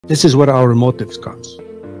This is where our motives comes.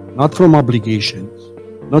 Not from obligations,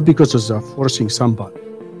 not because of forcing somebody,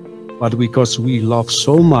 but because we love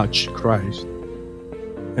so much Christ.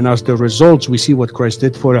 And as the results, we see what Christ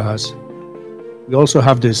did for us. We also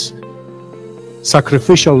have this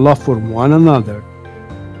sacrificial love for one another.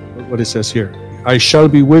 Look what it says here. I shall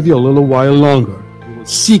be with you a little while longer. You will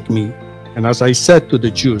seek me. And as I said to the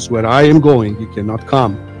Jews, where I am going, you cannot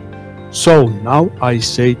come. So now I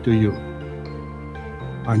say to you,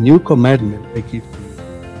 a new commandment I give to you,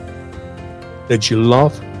 that you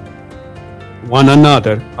love one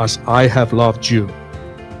another as I have loved you,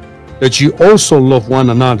 that you also love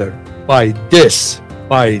one another. By this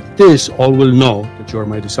all will know that you are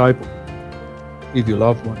my disciple, if you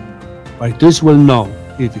love one another. By this will know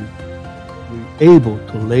if you are able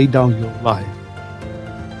to lay down your life.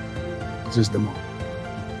 This is the moment.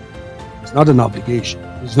 It's not an obligation.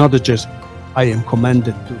 It's not just I am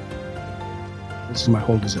commanded to. This is my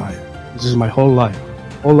whole desire. This is my whole life.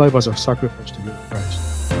 Whole life as a sacrifice to you, Christ.